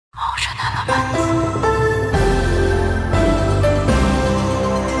My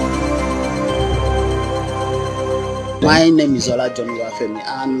name is Olla Oluwafemi,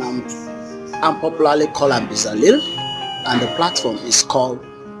 and I'm popularly called IamBezaleel, and the platform is called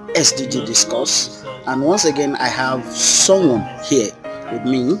SDGs Discourse. And once again, I have someone here with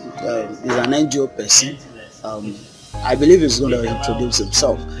me. He's an NGO person. I believe he's going to introduce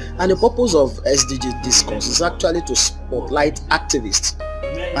himself. And the purpose of SDGs Discourse is actually to spotlight activists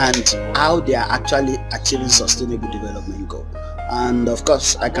and how they are actually achieving sustainable development goal. And of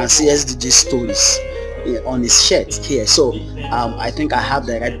course, I can see SDG stories on his shirt here. So I think I have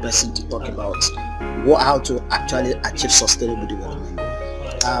the right person to talk about how to actually achieve sustainable development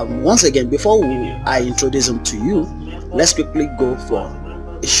goal. Once again, before I introduce him to you, let's quickly go for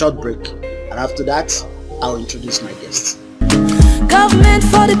a short break, and after that I'll introduce my guest. Government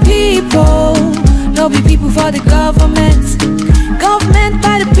for the people, no be people for the government. Government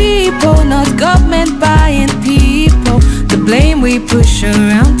by the people, not government buying people. The blame we push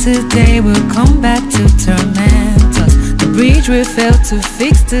around today will come back to torment us. The bridge we failed to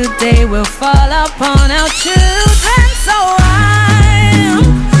fix today will fall upon our children. So I'm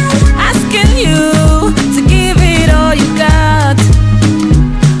asking you to give it all you got.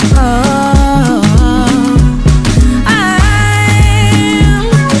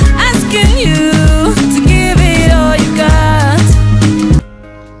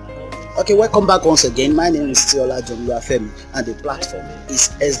 Okay, welcome back once again. My name is Olla Oluwafemi, and the platform is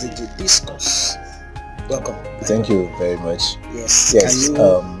SDGs Discourse. Welcome. Thank you very much. Yes. Yes.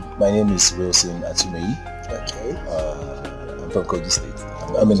 My name is Wilson Atumeyi. Okay. I'm from Kogi State.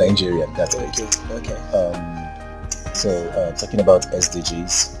 I'm a Nigerian. That's right. Okay. So talking about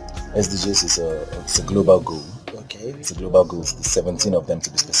SDGs. SDGs is a global goal. Okay. It's a global goal. It's the 17 of them to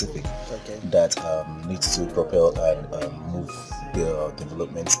be specific. Okay. That needs to propel and move the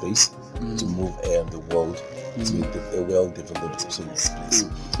development space, to move the world to a well-developed place.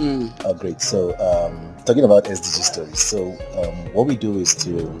 Great. So talking about SDG stories. So what we do is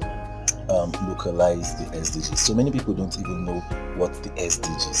to localize the SDGs. So many people don't even know what the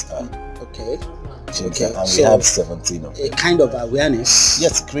SDGs are. Okay. Okay. And we have 17 of them. A kind of awareness.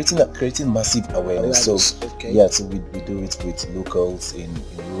 Yes, creating massive awareness. So yeah, so we do it with locals in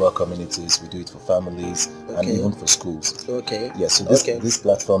rural communities. We do it for families and even for schools. Okay. Yeah. So this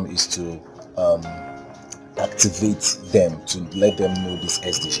platform is to activate them, to let them know these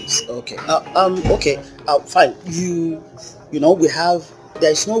SDGs. Okay. Fine. You know we have.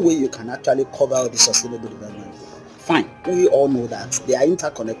 There's no way you can actually cover all the sustainable development. Fine. We all know that they are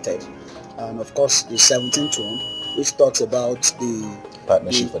interconnected. And of course, the 17th one, which talks about the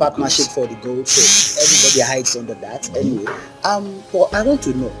partnership for the goal. So everybody hides under that. Anyway, but I want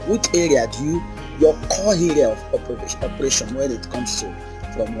to know which area your core area of operation when it comes to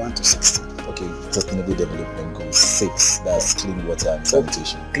from 1 to 16. Okay, sustainable development goal 6. That's clean water and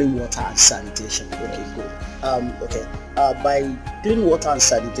sanitation. Clean water and sanitation. Okay, good. By clean water and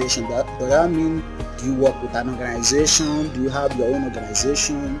sanitation, does that mean do you work with an organization? Do you have your own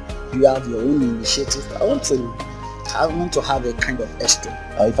organization? Do you have your own initiative? I want to have a kind of history.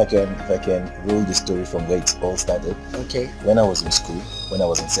 If I can roll the story from where it all started. Okay. When I was in school, when I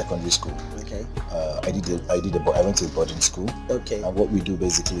was in secondary school. Okay. I went to a boarding school. Okay. And what we do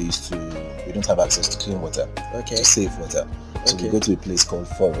basically is we don't have access to clean water. Okay. To save water. So we go to a place called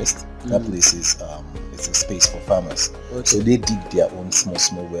forest. That place is it's a space for farmers. Okay. So they dig their own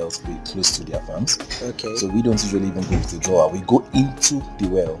small wells close to their farms. Okay. So we don't usually even go to the drawer. We go into the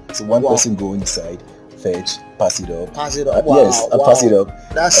well. So one person go inside, fetch, pass it up. Pass it up. Yes, and pass it up.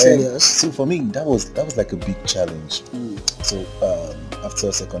 That's serious. So for me, that was like a big challenge. So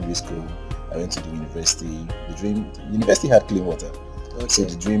after secondary school, I went to the university. The university had clean water. Okay. So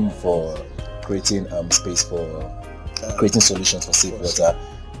the dream for creating space for creating solutions for safe water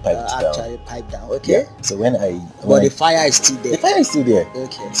piped down. Okay. Yeah. So the fire is still there. The fire is still there.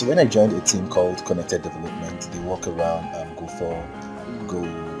 Okay. So when I joined a team called Connected Development, they walk around and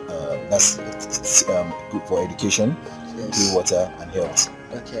that's good for education, clean water and health.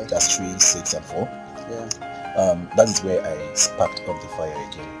 Okay. That's 3, 6 and 4. Yeah. That is where I sparked up the fire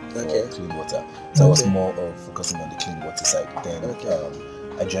again for clean water. So I was more of focusing on the clean water side. Then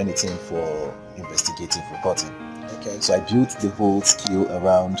I joined a team for investigative reporting. Okay. So I built the whole skill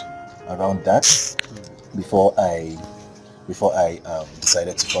around that before I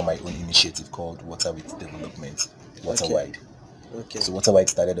decided to form my own initiative called Water with Development, Waterwide. Okay. So Waterwide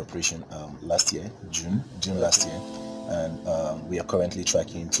started operation last year, June last year, and we are currently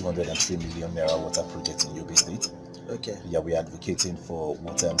tracking 203 million naira water projects in Yobe State. Okay. Yeah, we are advocating for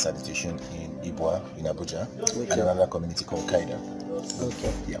water and sanitation in Ibwa, in Abuja, and another community called Kaida.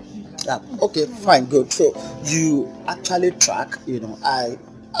 Okay. Yeah. Okay, fine, good. So you actually track, I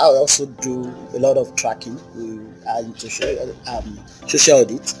also do a lot of tracking. We are into social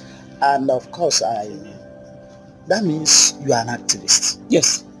audit, and of course that means you are an activist.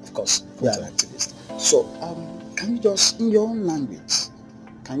 Yes. Of course, you are an activist. So can you just, in your own language,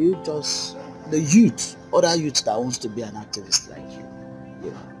 can you just, other youth that wants to be an activist like you,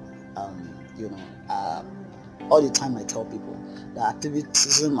 all the time I tell people that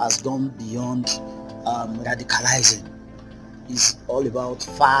activism has gone beyond radicalizing. It's all about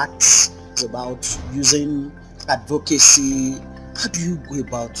facts. It's about using advocacy. How do you go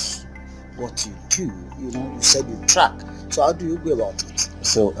about what you do? You said you track. So how do you go about it?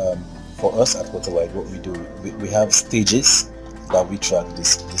 So for us at Waterwide, what we do, we have stages that we track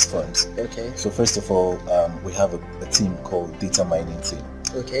these funds. Okay. So first of all, we have a team called data mining team.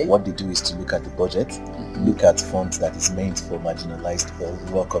 Okay. What they do is to look at the budget, look at funds that is meant for marginalized or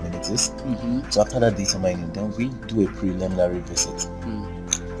rural communities. So after that data mining, then we do a preliminary visit.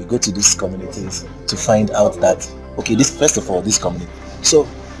 We go to these communities to find out that, okay, this community. So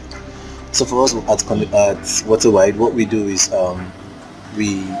for us at Waterwide, what we do is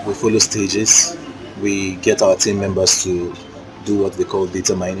we follow stages. We get our team members to do what they call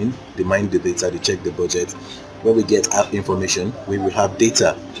data mining. They mine the data, they check the budget. When we get app information, we will have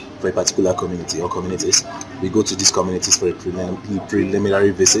data for a particular community or communities. We go to these communities for a preliminary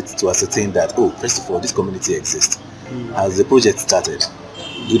visit to ascertain that, first of all, this community exists. As the project started,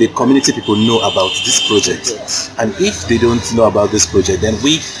 do the community people know about this project? And if they don't know about this project, then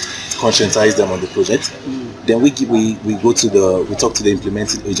we conscientize them on the project. Then we talk to the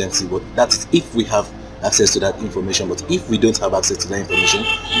implementing agency. But that is if we have access to that information. But if we don't have access to that information,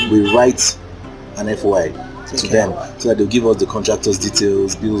 we write an FOI to them so that they'll give us the contractor's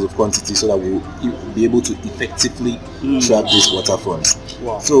details, bills of quantity, so that we'll be able to effectively track these water funds.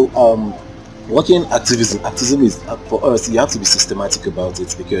 Wow. So working activism is, for us, you have to be systematic about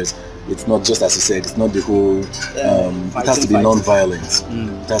it, because it's not just, as you said, it's not the whole it has to be non-violent.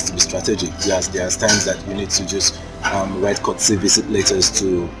 It has to be strategic. There's times that you need to just write courtesy visit letters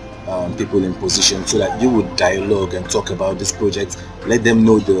to people in position, so that you would dialogue and talk about this project, let them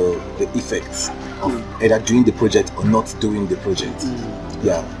know the effects of either doing the project or not doing the project.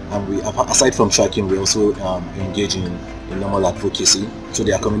 And we, aside from tracking, we also engage in normal advocacy. So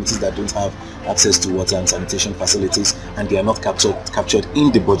there are communities that don't have access to water and sanitation facilities, and they are not captured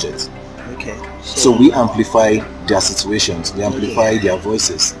in the budget. Okay. So we amplify their situations, we amplify their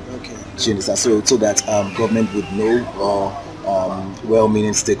voices. Okay. You understand? So that government would know, or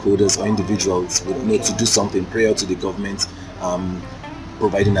well-meaning stakeholders or individuals would know to do something prior to the government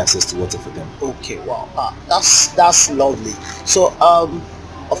providing access to water for them. Okay, wow, that's lovely. So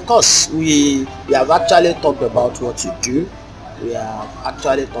of course we have actually talked about what you do. We have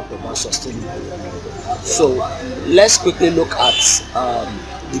actually talked about sustainability. So let's quickly look at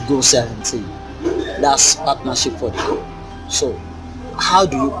the goal 17. That's partnership for the goal. So how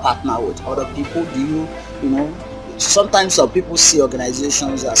do you partner with other people? Do you sometimes some people see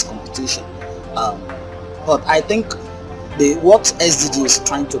organizations as competition, but I think what SDG is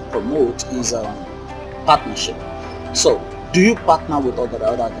trying to promote is partnership. So do you partner with other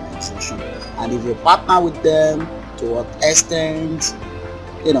organizations? And if you partner with them, to what extent?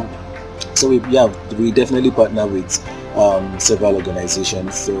 So we definitely partner with several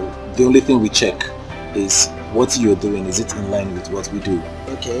organizations. So the only thing we check is what you're doing, is it in line with what we do?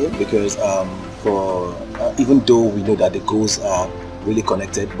 Okay. Because for even though we know that the goals are really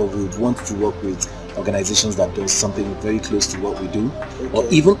connected, but we would want to work with organizations that do something very close to what we do. Okay. Or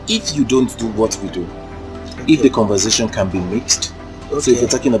even if you don't do what we do, if the conversation can be mixed. So if you're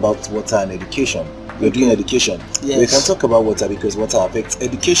talking about water and education, you're doing education, we can talk about water because water affects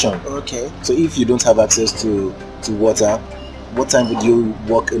education. Okay. So if you don't have access to water, what time would you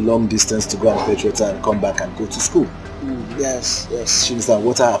walk a long distance to go and fetch water and come back and go to school? Yes.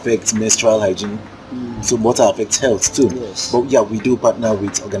 Water affects menstrual hygiene. So water affects health too. Yes. But we do partner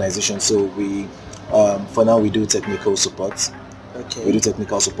with organizations. So we, for now, we do technical support. Okay. We do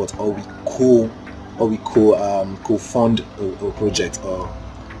technical support, or we co-fund a project or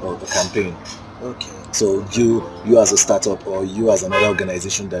a campaign. Okay. So you as a startup, or you as another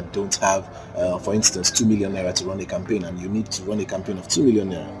organization that don't have, for instance, 2 million naira to run a campaign, and you need to run a campaign of 2 million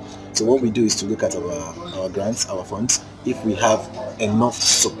naira. So what we do is to look at our grants, our funds, if we have enough to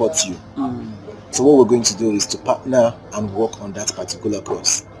support you. So what we're going to do is to partner and work on that particular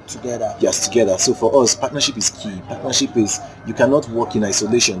cause. Together. Yes, together. So for us, partnership is key. Partnership is, you cannot work in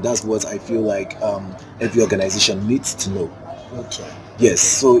isolation. That's what I feel like every organization needs to know. Okay. Yes,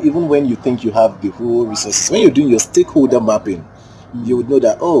 so even when you think you have the whole resources, when you're doing your stakeholder mapping, You would know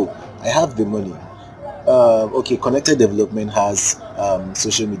that, oh, I have the money. Okay, Connected Development has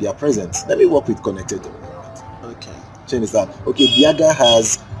social media presence. Let me work with Connected Development. Okay. So you understand? Okay, Diaga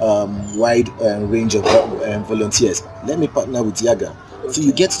has wide range of volunteers. Let me partner with Diaga. Okay. So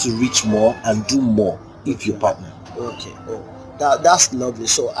you get to reach more and do more if you partner. Okay. Oh, that's lovely.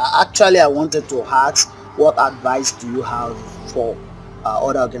 So actually, I wanted to ask, what advice do you have for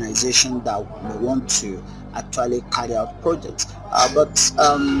other organizations that may want to actually carry out projects? But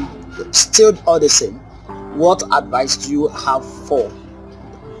still all the same, what advice do you have for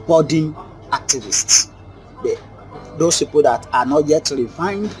budding activists? Those people that are not yet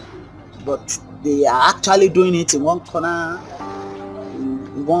refined, but they are actually doing it in one corner,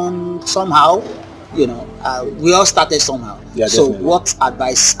 somehow. We all started somehow. Yeah, so definitely. What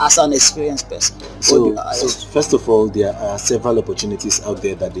advice as an experienced person? So first of all, there are several opportunities out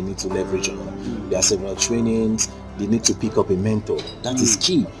there that they need to leverage on. There are several trainings. They need to pick up a mentor. That is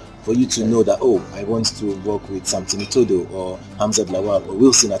key for you to know that, oh, I want to work with Samson Todo or Hamzat Lawal or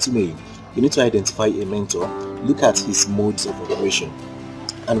Wilson Atumeyi. You need to identify a mentor, look at his modes of operation.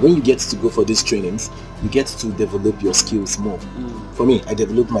 And when you get to go for these trainings, you get to develop your skills more. For me, I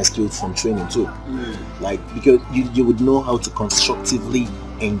developed my skills from training too. Like, because you would know how to constructively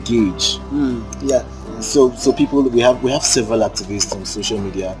engage. Yeah. So people, we have several activists on social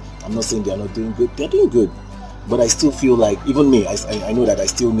media. I'm not saying they are not doing good. They're doing good. But I still feel like, even me, I know that I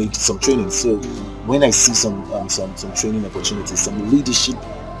still need some training. So when I see some training opportunities, some leadership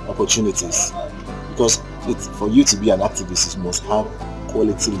opportunities, because it's for you to be an activist, you must have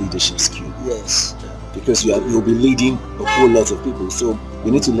quality leadership skill. Yes. Because you'll be leading a whole lot of people. So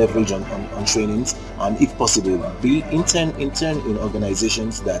you need to leverage on trainings, and if possible, be intern in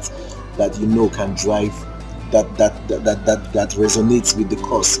organizations that you know can drive that resonates with the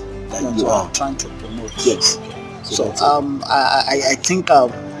cause that you are trying to promote. Yes. So I think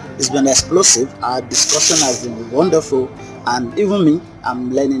it's been explosive. Our discussion has been wonderful, and even me,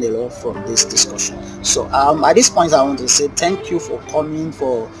 I'm learning a lot from this discussion. So at this point, I want to say thank you for coming,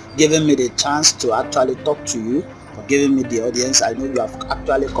 for giving me the chance to actually talk to you, for giving me the audience. I know you have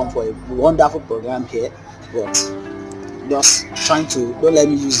actually come for a wonderful program here, but just trying to, don't let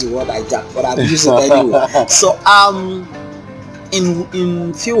me use the word hijack, but I've used it anyway. So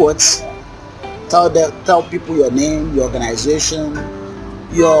in few words, tell people your name, your organization,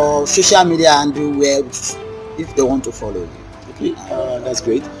 your social media handle, where if they want to follow you. Okay, that's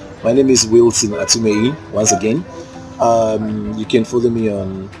great. My name is Wilson Atumeyi. Once again, you can follow me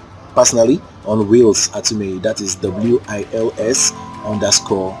personally on Wils Atumeyi. That is WILS_Atumeyi,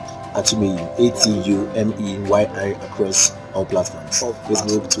 ATUMEYI, across all platforms: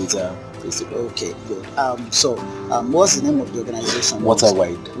 Facebook, Twitter, Facebook. Okay, good. What's the name of the organization?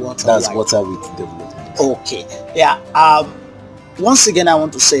 Waterwide. That's Water with Development. Okay. Yeah. Once again, I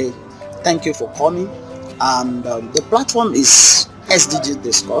want to say thank you for coming. And the platform is SDGs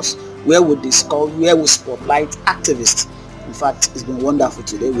Discourse, where we spotlight activists. In fact, it's been wonderful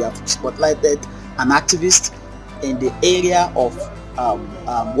today. We have spotlighted an activist in the area of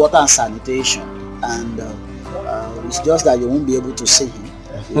water and sanitation, and it's just that you won't be able to see him.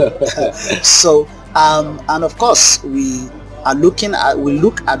 So, and of course, we look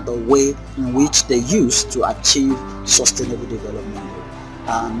at the way in which they use to achieve sustainable development.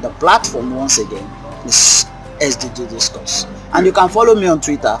 And the platform, once again, is SDG Discourse. And you can follow me on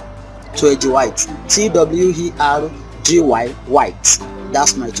Twitter, Twergy White, TWERGY White.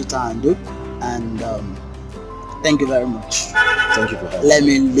 That's my Twitter handle. And thank you very much. Thank you for having me. Let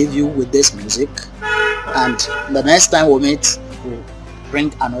me leave you with this music. And the next time we meet, we'll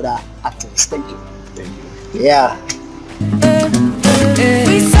bring another activist. Thank you. Thank you. Yeah.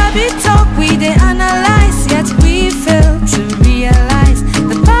 We sabi talk, we dey analyze, yet we fail to realize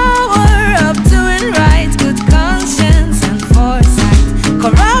the power of doing right, good conscience and foresight.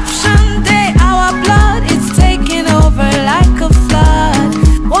 Corruption, they our blood, it's taking over like a flood.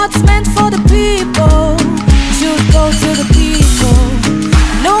 What's meant for the people should go to the people.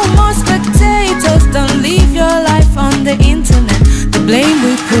 No more spectators, don't leave your life on the internet. The blame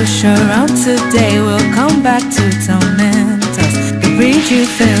we push around today will come back to torment us. The bridge you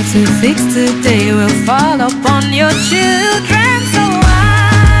fail to fix today will fall upon your children. So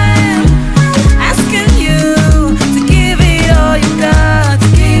I'm asking you to give it all you got,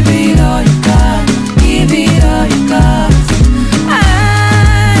 give it all you got, give it all you got.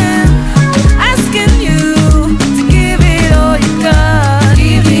 I'm asking you to give it all you got,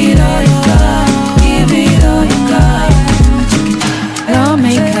 give it all you got, give it all you got.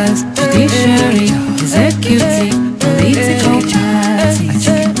 Lawmakers, judiciary, executive, political parties.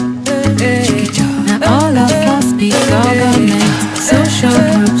 Now all of us be government.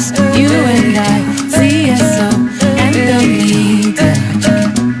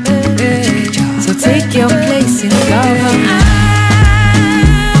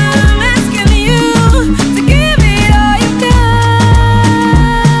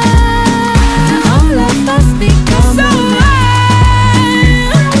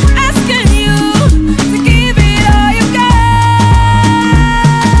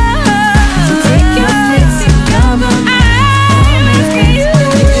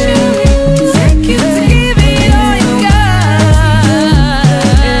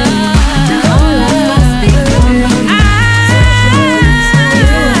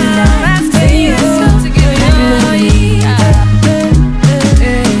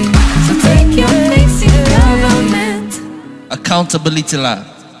 Accountability Lab.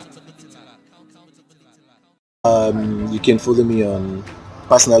 You can follow me on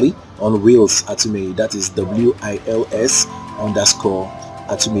personally on Wils Atumeyi. That is WILS_Atumeyi,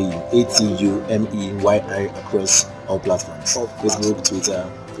 ATUMEYI, across all platforms. Facebook, Twitter,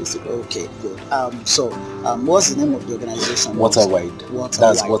 Facebook. Okay, good. What's the name of the organization? Waterwide.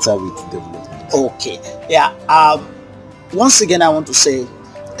 That's Water with Development. Okay. Yeah. Once again, I want to say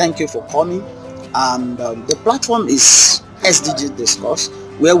thank you for coming. And the platform is SDGs Discourse,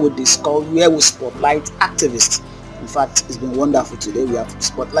 where we spotlight activists. In fact, it's been wonderful today. We have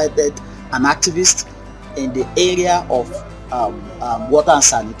spotlighted an activist in the area of water and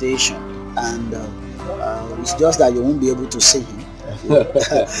sanitation, and it's just that you won't be able to see him.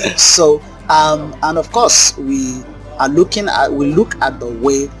 So, and of course, we look at the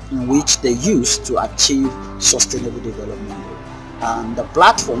way in which they use to achieve sustainable development. And the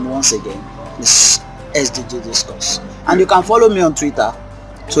platform, once again, is SDG Discourse. And you can follow me on Twitter,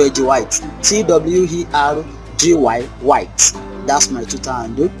 Twergy White, TWERGY White. That's my Twitter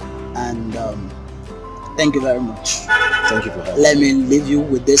handle. And thank you very much. Thank you for having me. Let me leave you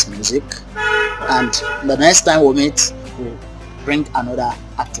with this music. And the next time we meet, we'll bring another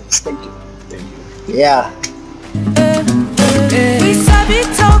activist. Thank you. Thank you. Yeah. We sabi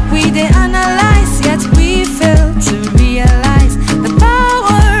talk, we dey analyze, yet we fail to realize the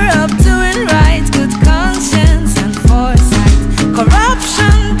power of doing right, good conscience and foresight.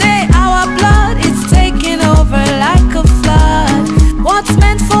 Corruption, they our blood, it's taking over like a flood. What's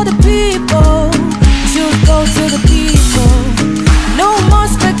meant for the people should go to the people. No more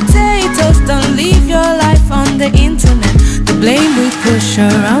spectators, don't leave your life on the internet. The blame we push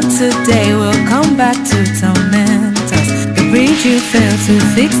around today will come back to torment us. The bridge you fail to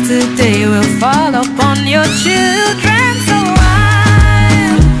fix today will fall upon your children. So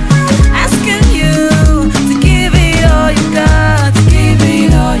I'm asking you to give it all you got, give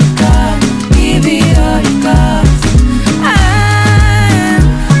it all you got, give it all you got. I'm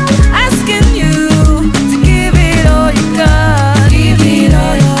asking you to give it all you got, give it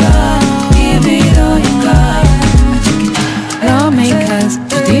all you got, give it all you got. Lawmakers,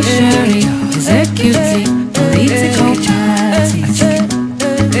 judiciary, executive, political parties.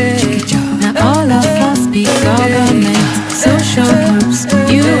 Now all of us be government, social groups,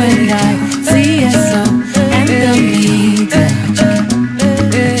 you and I, CSO, and the media.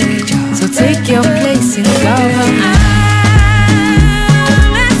 So take your place in government.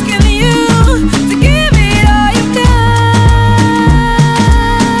 I'm asking you to give it all you got.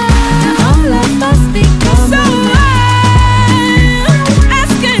 Now all of us be government.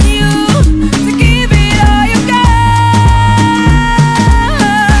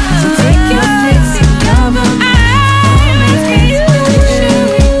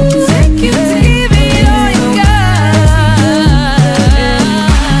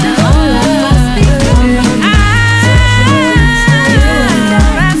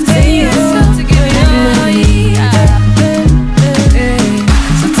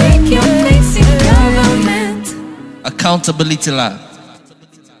 Accountability Lab.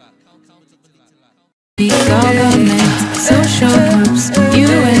 Be government, social groups, you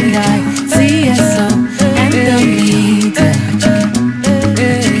and I, CSO, and the media.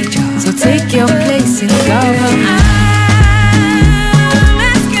 So take your place in government. I'm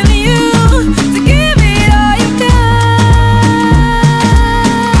asking you to give it all you got.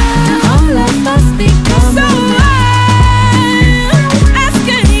 Now all of us be government.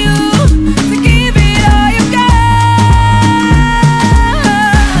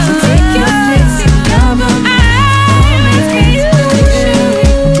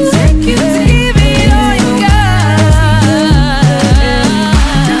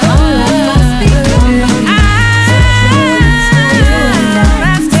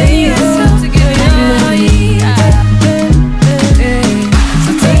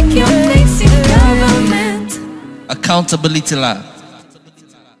 Accountability Lab.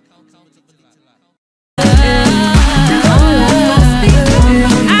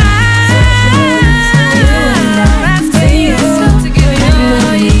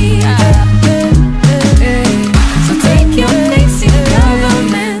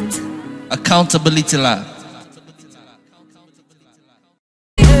 Accountability Lab.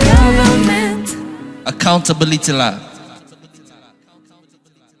 Accountability Lab.